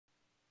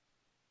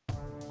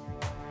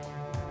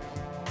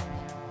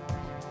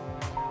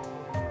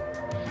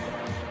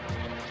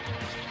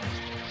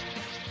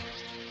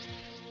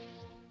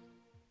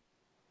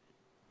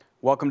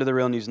Welcome to the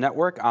Real News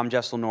Network. I'm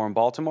Jess Lenore in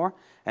Baltimore,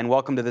 and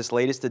welcome to this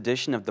latest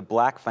edition of the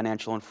Black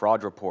Financial and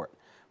Fraud Report.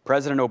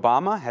 President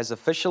Obama has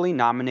officially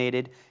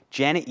nominated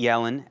Janet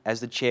Yellen as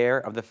the chair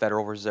of the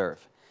Federal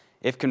Reserve.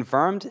 If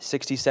confirmed,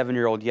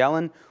 67-year-old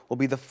Yellin will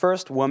be the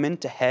first woman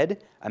to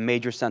head a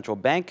major central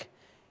bank.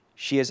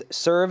 She has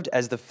served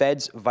as the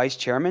Fed's vice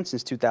chairman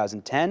since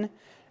 2010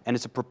 and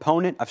is a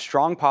proponent of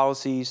strong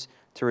policies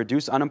to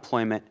reduce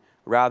unemployment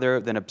rather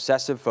than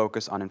obsessive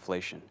focus on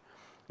inflation.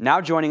 Now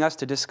joining us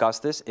to discuss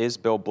this is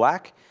Bill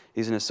Black.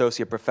 He's an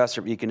associate professor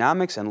of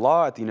economics and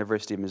law at the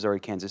University of Missouri,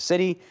 Kansas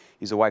City.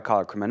 He's a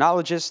white-collar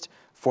criminologist,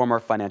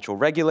 former financial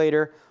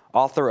regulator,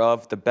 author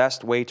of The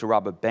Best Way to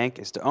Rob a Bank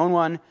is to Own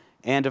One,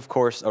 and, of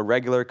course, a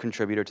regular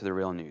contributor to The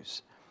Real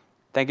News.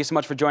 Thank you so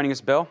much for joining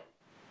us, Bill.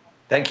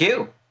 Thank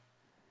you.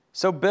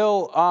 So,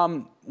 Bill,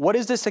 what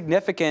is the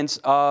significance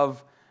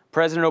of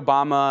President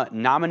Obama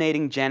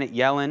nominating Janet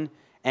Yellen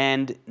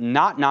and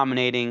not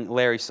nominating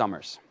Larry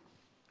Summers?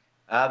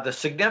 The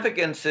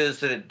significance is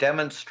that it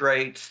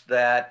demonstrates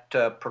that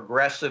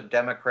progressive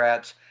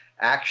Democrats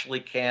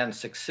actually can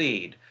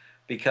succeed,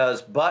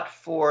 because but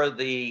for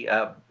the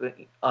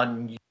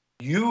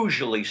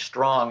unusually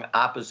strong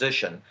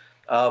opposition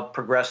of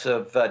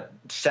progressive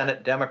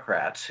Senate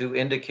Democrats who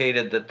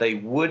indicated that they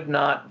would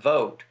not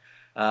vote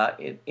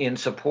in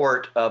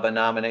support of a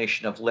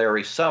nomination of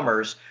Larry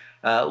Summers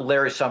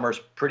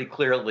pretty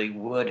clearly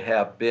would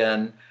have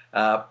been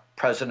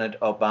President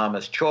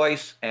Obama's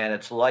choice, and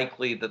it's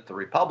likely that the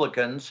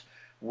Republicans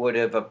would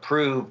have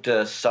approved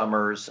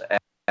Summers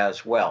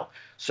as well.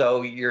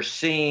 So you're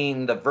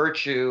seeing the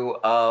virtue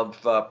of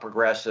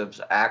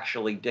progressives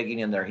actually digging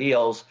in their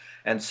heels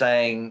and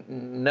saying,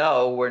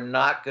 no, we're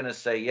not going to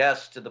say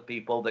yes to the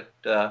people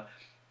that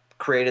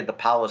created the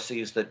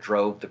policies that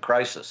drove the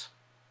crisis.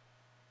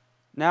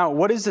 Now,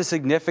 what is the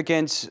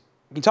significance?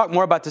 Can you talk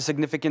more about the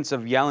significance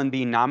of Yellen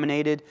being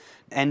nominated?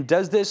 And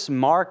does this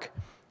mark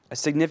a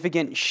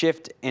significant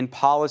shift in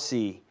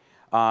policy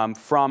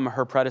from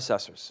her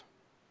predecessors?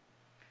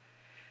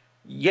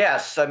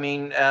 Yes, I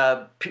mean,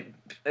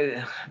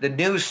 the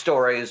news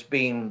stories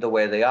being the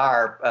way they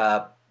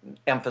are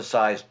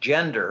emphasize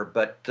gender,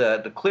 but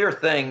the clear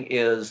thing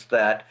is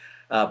that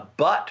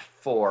but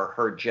for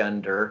her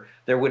gender,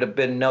 there would have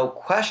been no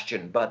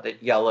question but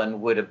that Yellen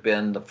would have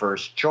been the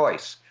first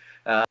choice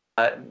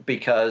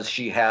because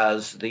she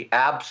has the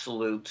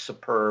absolute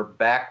superb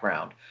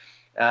background.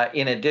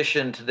 In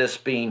addition to this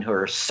being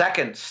her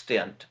second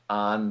stint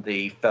on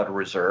the Federal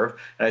Reserve,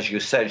 and as you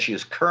said, she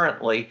is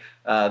currently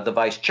the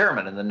vice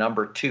chairman and the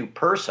number 2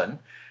 person.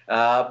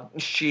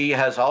 She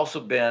has also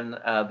been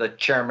the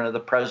chairman of the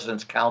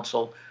President's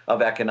Council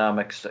of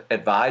Economics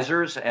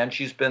Advisors, and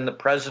she's been the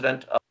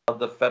president of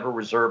the Federal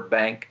Reserve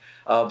Bank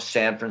of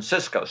San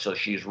Francisco. So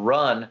she's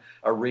run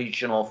a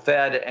regional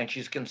Fed, and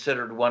she's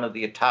considered one of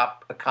the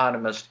top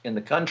economists in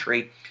the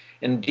country.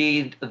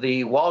 Indeed,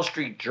 the Wall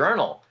Street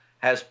Journal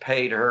has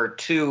paid her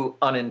 2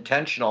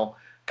 unintentional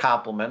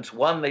compliments.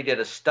 One, they did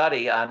a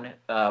study on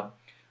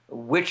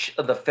which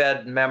of the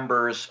Fed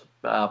members'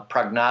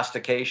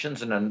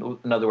 prognostications, and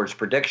in other words,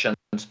 predictions,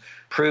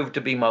 proved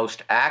to be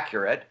most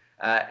accurate,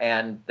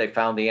 and they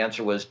found the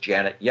answer was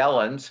Janet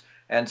Yellen's.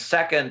 And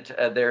second,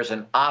 there's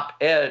an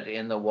op-ed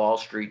in the Wall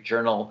Street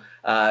Journal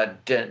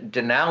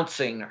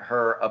denouncing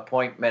her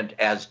appointment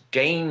as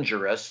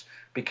dangerous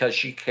because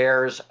she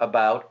cares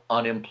about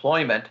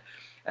unemployment.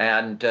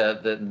 And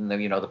the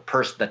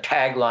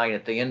tagline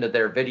at the end of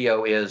their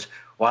video is,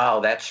 "Wow,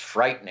 that's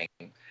frightening."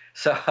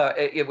 So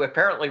it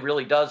apparently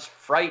really does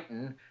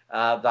frighten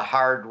the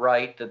hard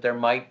right that there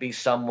might be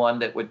someone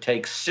that would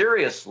take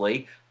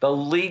seriously the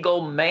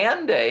legal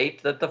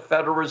mandate that the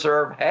Federal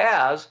Reserve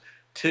has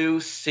to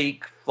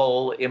seek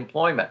full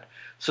employment.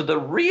 So the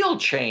real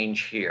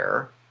change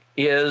here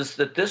is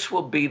that this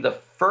will be the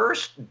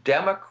first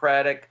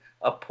Democratic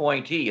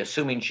appointee,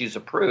 assuming she's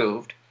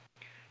approved,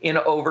 in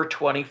over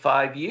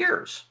 25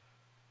 years.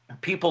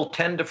 People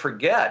tend to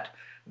forget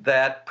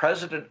that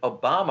President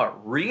Obama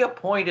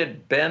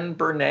reappointed Ben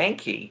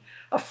Bernanke,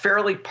 a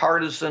fairly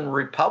partisan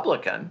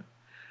Republican,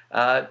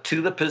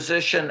 to the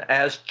position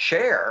as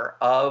chair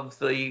of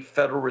the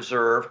Federal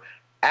Reserve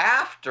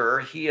after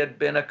he had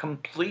been a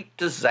complete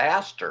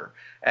disaster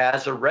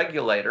as a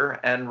regulator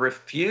and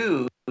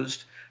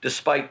refused,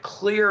 despite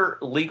clear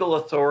legal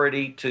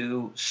authority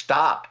to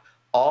stop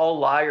all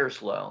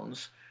liars'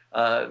 loans,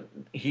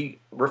 he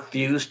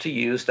refused to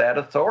use that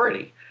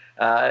authority.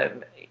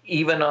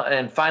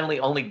 And finally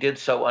only did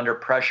so under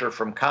pressure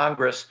from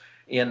Congress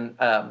in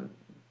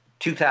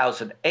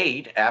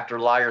 2008, after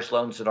liars'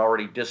 loans had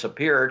already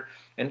disappeared.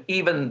 And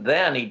even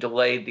then, he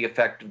delayed the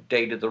effective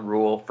date of the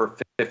rule for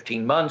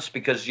 15 months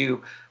because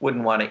you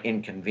wouldn't want to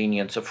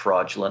inconvenience a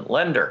fraudulent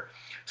lender.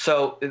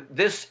 So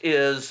this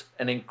is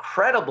an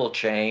incredible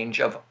change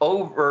of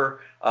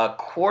over a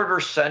quarter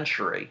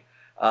century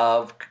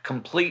of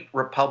complete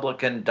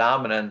Republican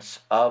dominance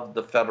of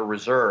the Federal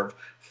Reserve.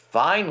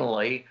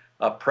 Finally,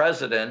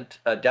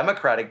 a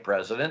Democratic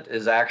president,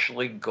 is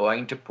actually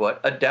going to put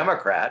a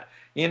Democrat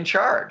in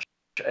charge.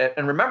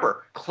 And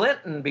remember,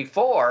 Clinton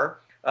before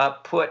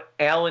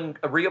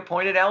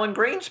reappointed Alan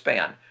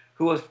Greenspan,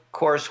 who of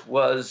course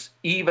was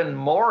even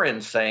more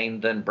insane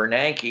than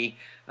Bernanke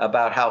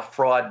about how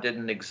fraud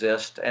didn't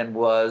exist and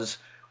was,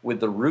 with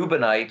the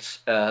Reubenites,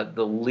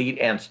 the lead,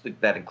 and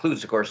that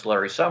includes, of course,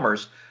 Larry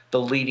Summers, the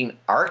leading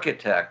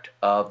architect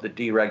of the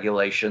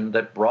deregulation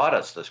that brought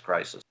us this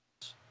crisis.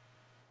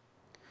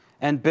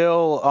 And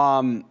Bill,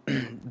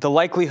 the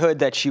likelihood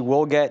that she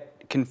will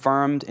get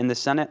confirmed in the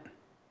Senate?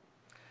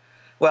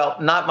 Well,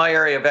 not my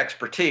area of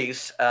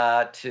expertise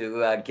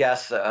to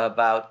guess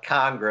about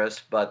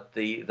Congress, but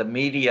the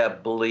media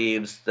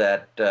believes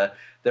that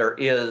there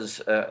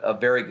is a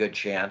very good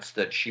chance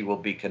that she will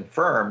be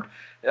confirmed.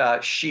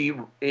 She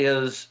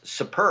is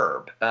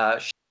superb.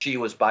 She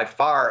was by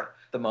far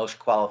the most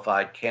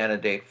qualified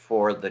candidate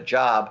for the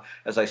job.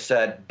 As I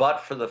said,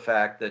 but for the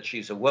fact that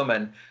she's a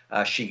woman,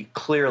 she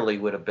clearly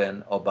would have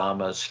been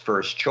Obama's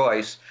first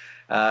choice.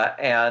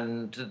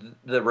 And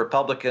the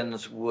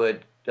Republicans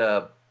would,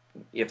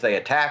 if they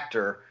attacked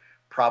her,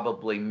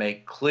 probably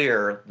make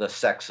clear the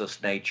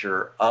sexist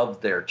nature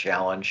of their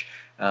challenge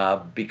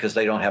because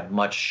they don't have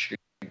much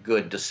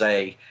good to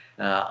say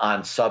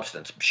on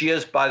substance. She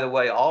is, by the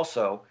way,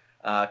 also,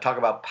 talk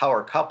about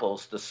power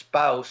couples, the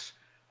spouse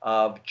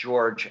of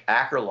George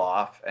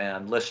Akerlof,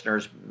 and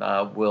listeners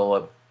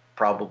will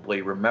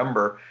probably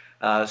remember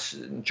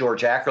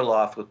George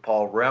Akerlof with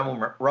Paul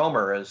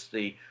Romer as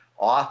the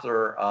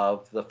author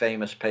of the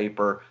famous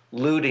paper,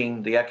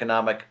 Looting the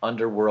Economic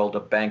Underworld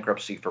of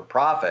Bankruptcy for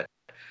Profit.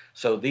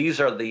 So these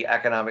are the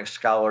economic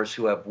scholars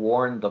who have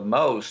warned the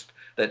most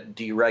that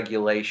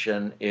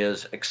deregulation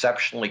is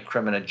exceptionally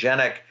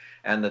criminogenic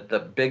and that the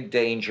big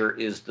danger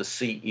is the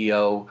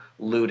CEO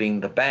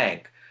looting the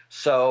bank.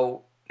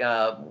 So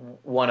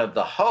one of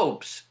the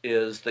hopes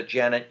is that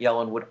Janet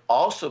Yellen would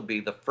also be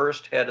the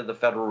first head of the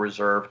Federal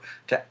Reserve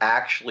to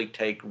actually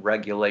take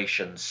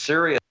regulation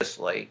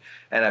seriously.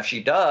 And if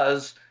she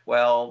does,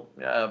 well,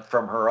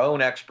 from her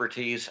own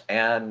expertise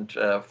and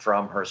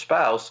from her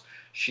spouse,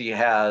 she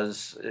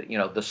has,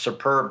 the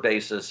superb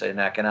basis in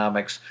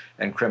economics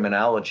and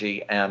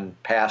criminology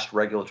and past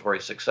regulatory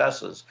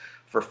successes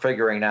for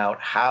figuring out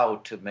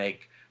how to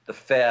make the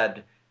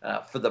Fed,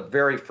 for the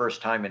very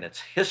first time in its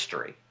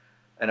history,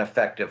 an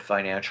effective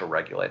financial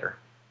regulator.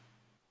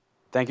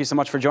 Thank you so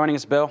much for joining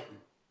us, Bill.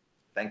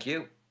 Thank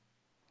you.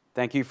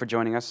 Thank you for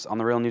joining us on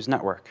the Real News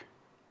Network.